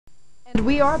And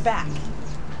we are back.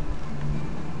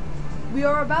 We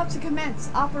are about to commence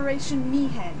Operation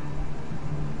Mihen.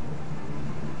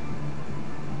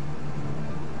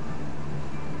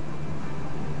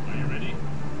 Are you ready?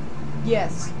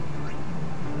 Yes.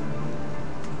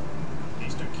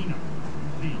 Mr. Kino,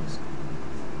 please.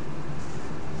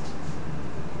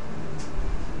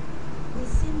 Will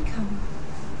Sin come?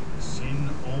 Sin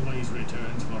always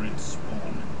returns for its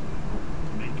spawn.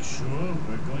 Make sure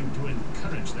we're going to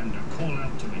encourage them to call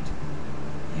out to it.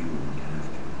 You won't have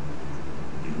to.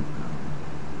 It'll come.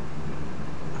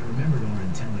 I remembered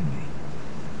Oren telling me.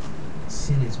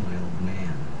 Sin is my old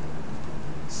man.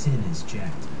 Sin is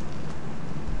Jet.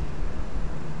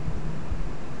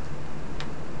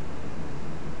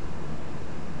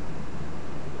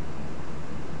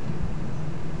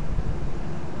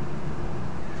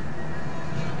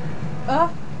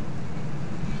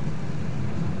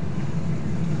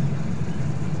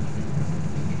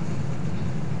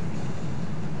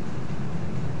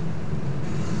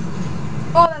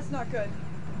 Oh, that's not good.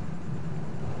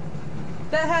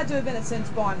 That had to have been a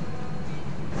Sinspawn.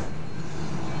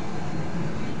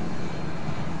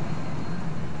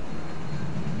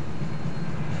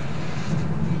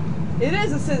 It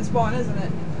is a Sinspawn, isn't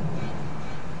it?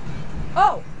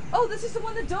 Oh! Oh, this is the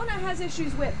one that Donut has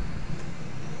issues with.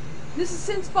 This is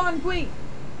Sinspawn Gui.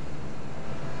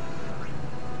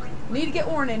 Need to get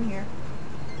Orin in here.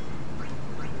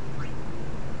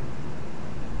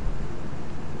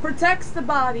 Protects the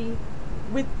body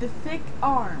with the thick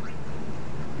arm.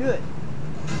 Good.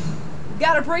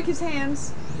 Gotta break his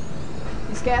hands.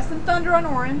 He's casting thunder on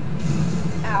Orin.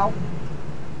 Ow.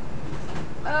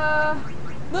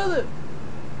 Lulu.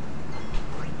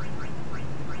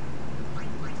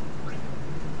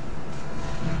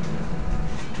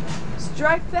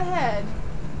 Strike the head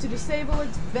to disable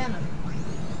its venom.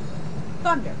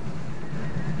 Thunder.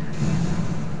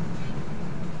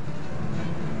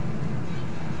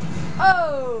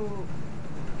 Oh!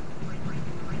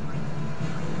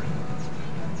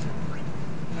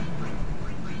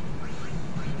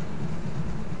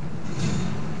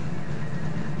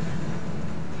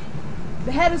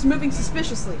 The head is moving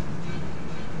suspiciously.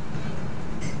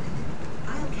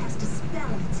 I'll cast a spell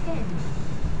on its head.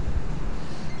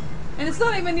 And it's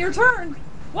not even your turn!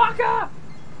 Waka!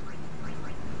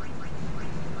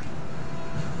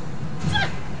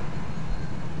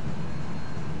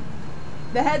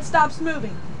 The head stops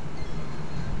moving.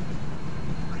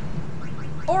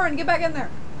 Orin, get back in there.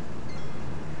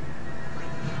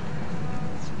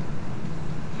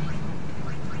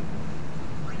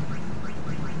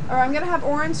 Alright, I'm gonna have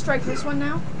Orin strike this one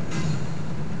now.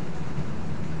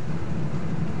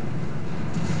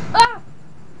 Ah!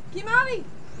 Kimani!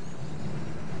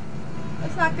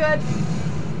 That's not good.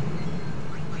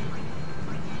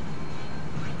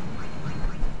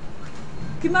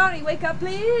 Kimani, wake up,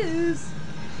 please!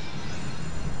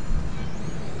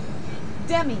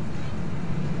 Demi.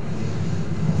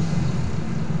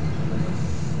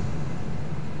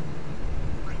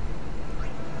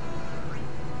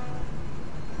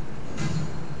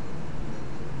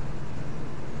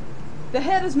 The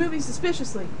head is moving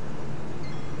suspiciously.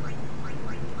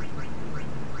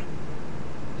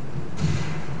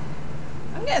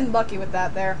 I'm getting lucky with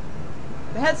that there.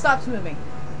 The head stops moving.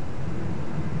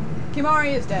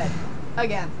 Kimari is dead.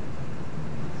 Again.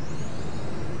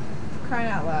 Crying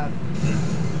out loud.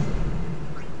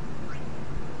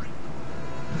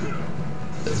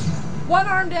 One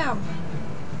arm down.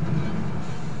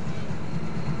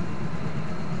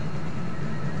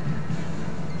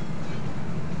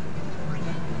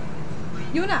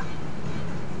 Yuna.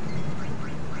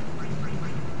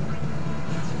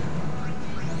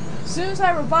 As soon as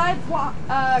I revive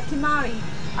Kimari,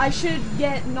 I should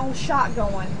get no shot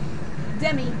going.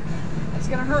 Demi. That's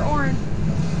gonna hurt Orin.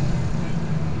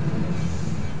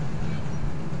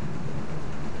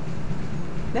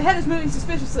 The head is moving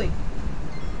suspiciously.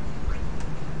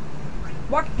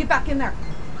 Walk, get back in there.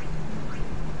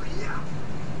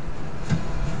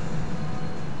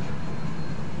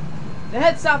 The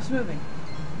head stops moving.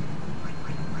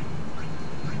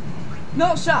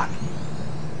 No shock.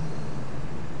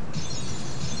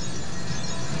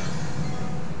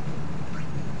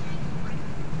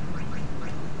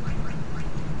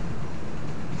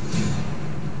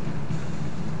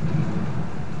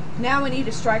 Now we need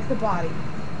to strike the body.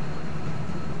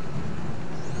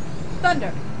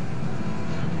 Thunder.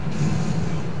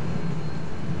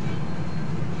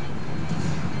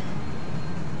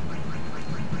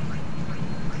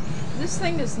 This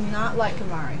thing does not like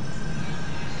Kamari.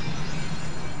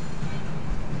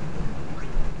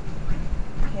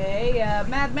 Okay,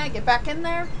 Mad Matt, get back in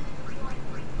there.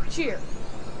 Cheer.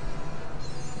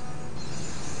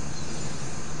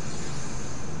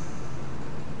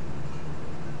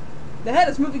 The head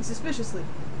is moving suspiciously.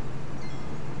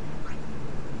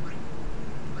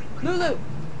 Lulu.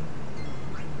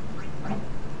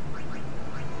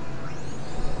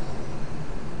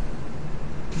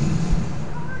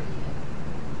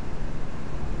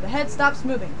 The head stops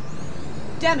moving.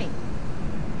 Demi.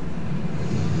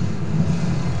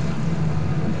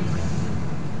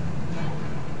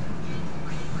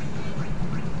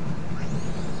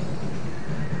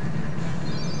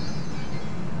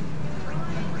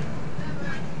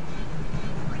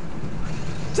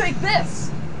 Take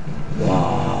this!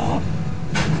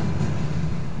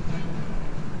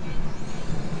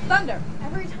 Thunder.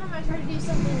 Every time I try to do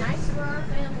something nice for our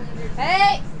family, there's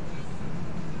Hey!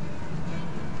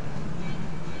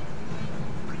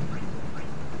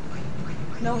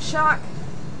 No shock.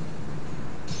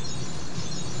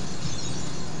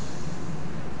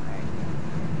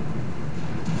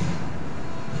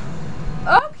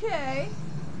 Okay.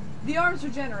 The arms are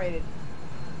generated.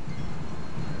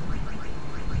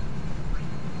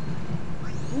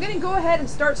 I'm gonna go ahead and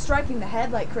start striking the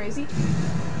head like crazy.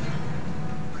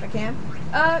 If I can.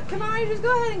 Come on, just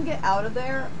go ahead and get out of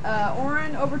there.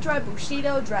 Orin, Overdrive,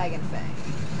 Bushido, Dragon Fang.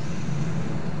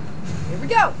 Here we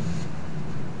go!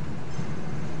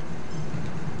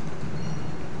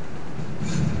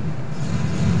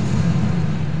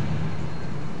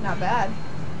 Not bad.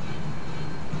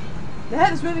 The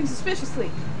head is moving suspiciously.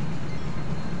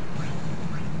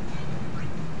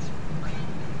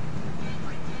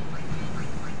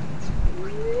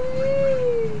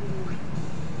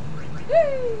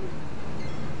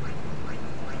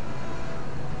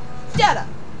 Jetta!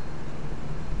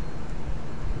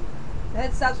 The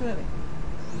head stops moving.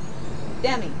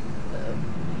 Demi.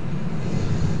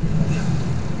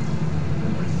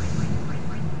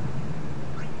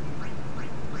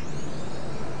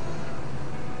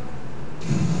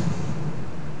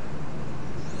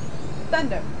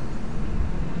 Thunder.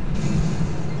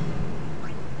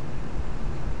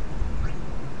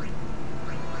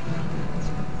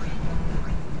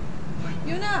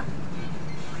 Yuna.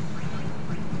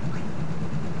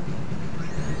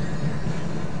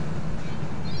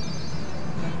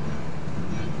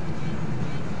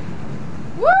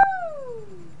 Woo!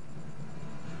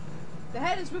 The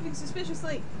head is moving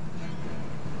suspiciously.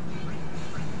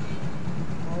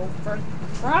 Oh, for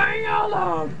crying out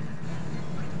loud!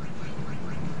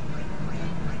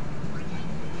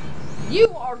 You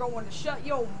are going to shut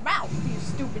your mouth, you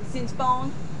stupid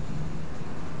Sinspawn.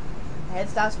 The head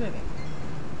stops moving.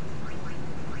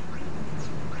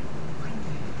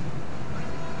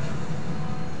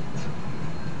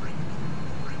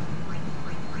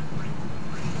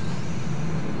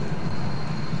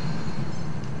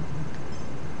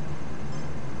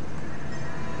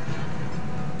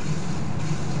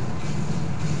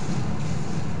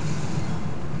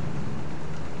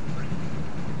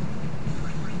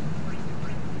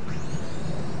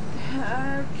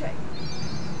 Okay.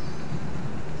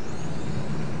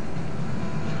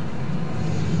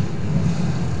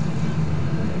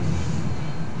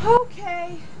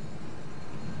 Okay.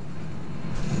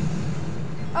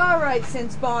 Alright,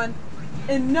 Sinspawn.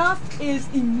 Enough is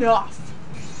enough.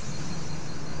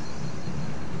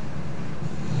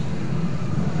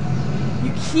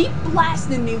 You keep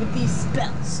blasting me with these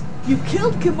spells. You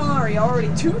killed Kamari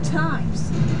already 2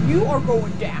 times. You are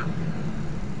going down.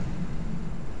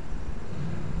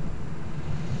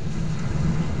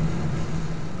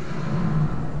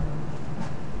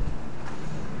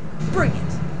 Bring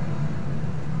it.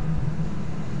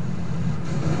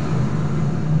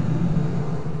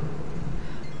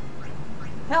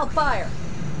 Hellfire.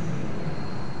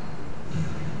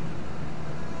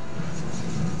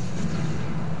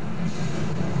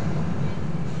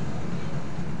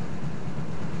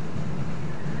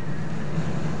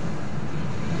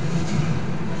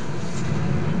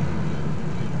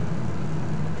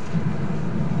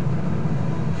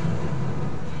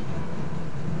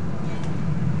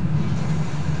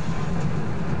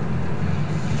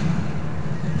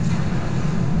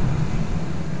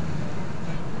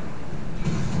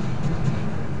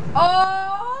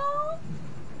 Oh!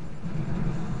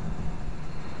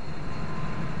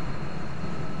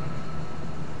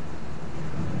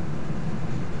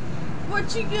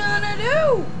 What you gonna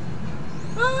do?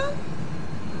 Huh?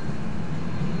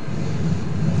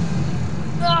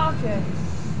 Okay.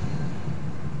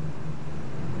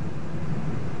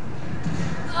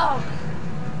 Oh.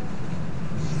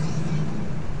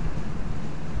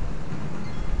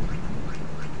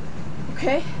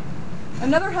 Okay.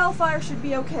 Another Hellfire should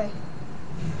be okay.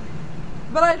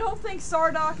 But I don't think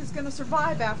Sardoc is gonna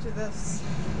survive after this.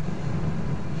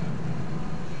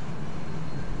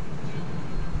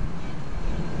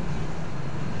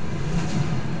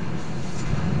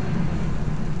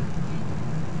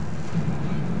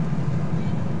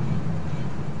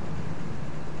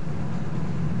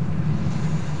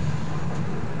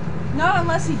 Not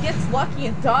unless he gets lucky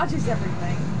and dodges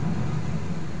everything.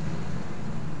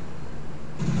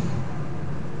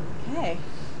 Okay.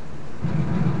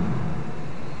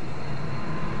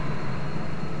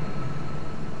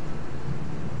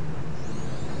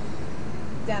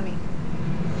 Demi.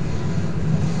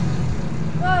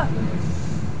 Ah.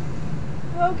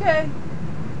 Okay.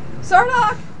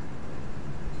 Sardoc!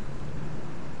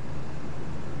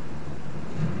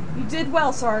 You did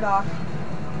well, Sardoc.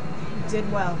 You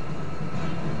did well.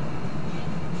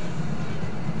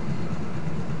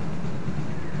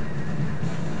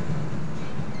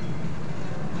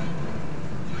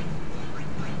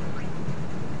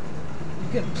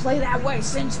 You can play that way,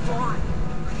 Sinspawn.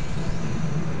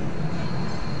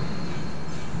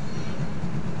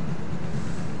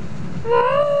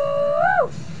 Woo!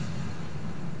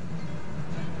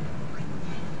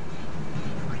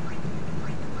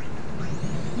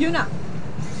 Yuna.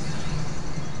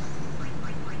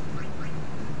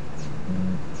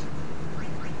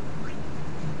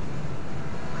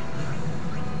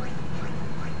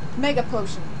 Mega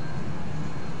potion.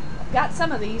 I've got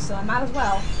some of these, so I might as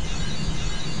well.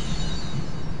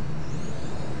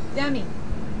 Demi.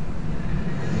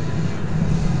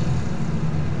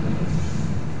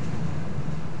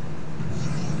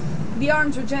 The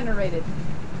arms regenerated.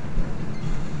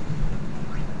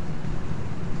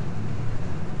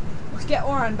 Let's get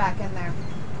Orin back in there.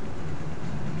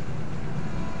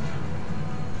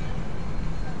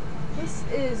 This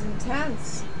is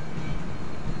intense.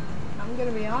 I'm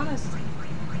gonna be honest.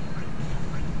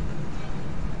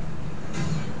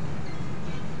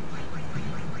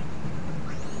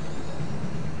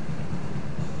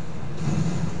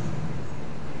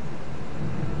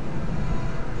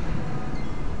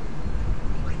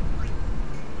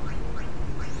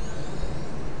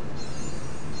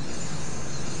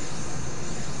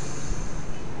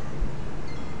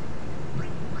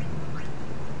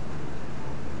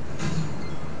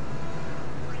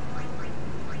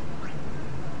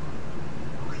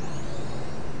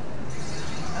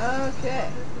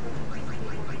 Okay.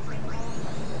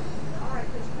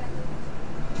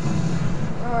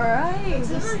 Alright,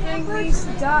 this thing needs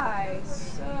to die.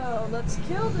 So, let's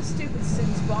kill the stupid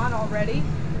Sinspawn already.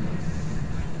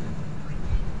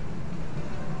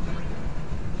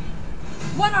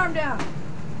 One arm down.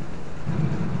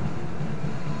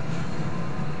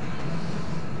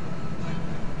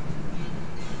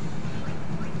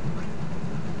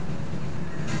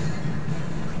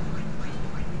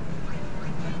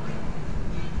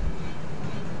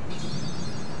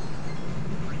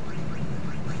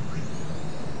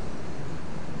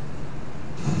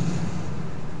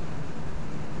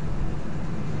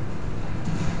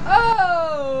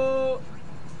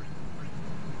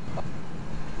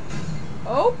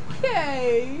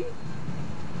 Okay.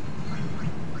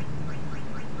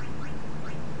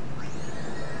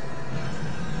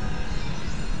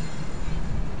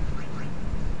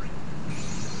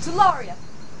 Talaria.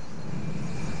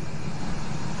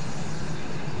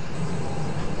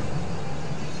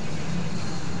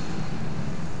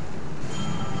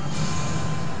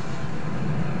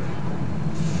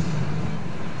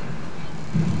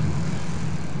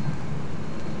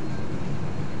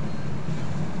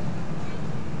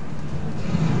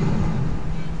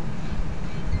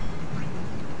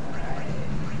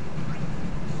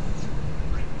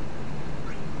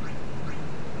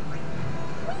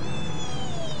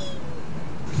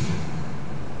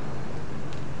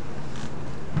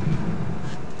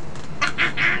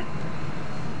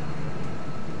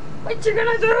 What you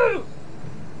gonna do?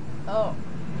 Oh.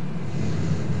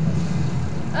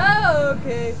 Oh,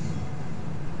 okay.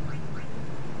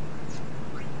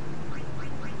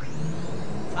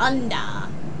 Thunder.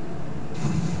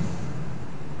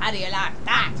 How do you like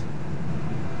that?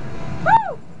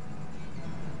 Woo!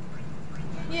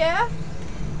 Yeah?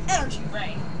 Energy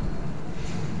ray.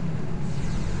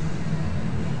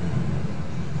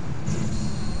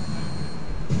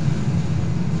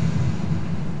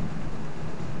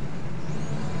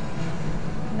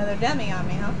 Another demi on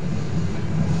me, huh?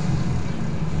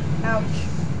 Ouch.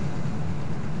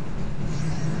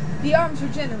 The arms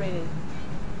regenerated.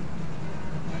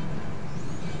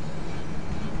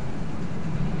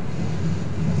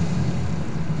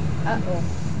 Uh-oh.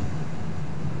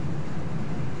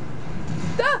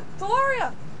 Ah!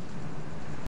 Talaria!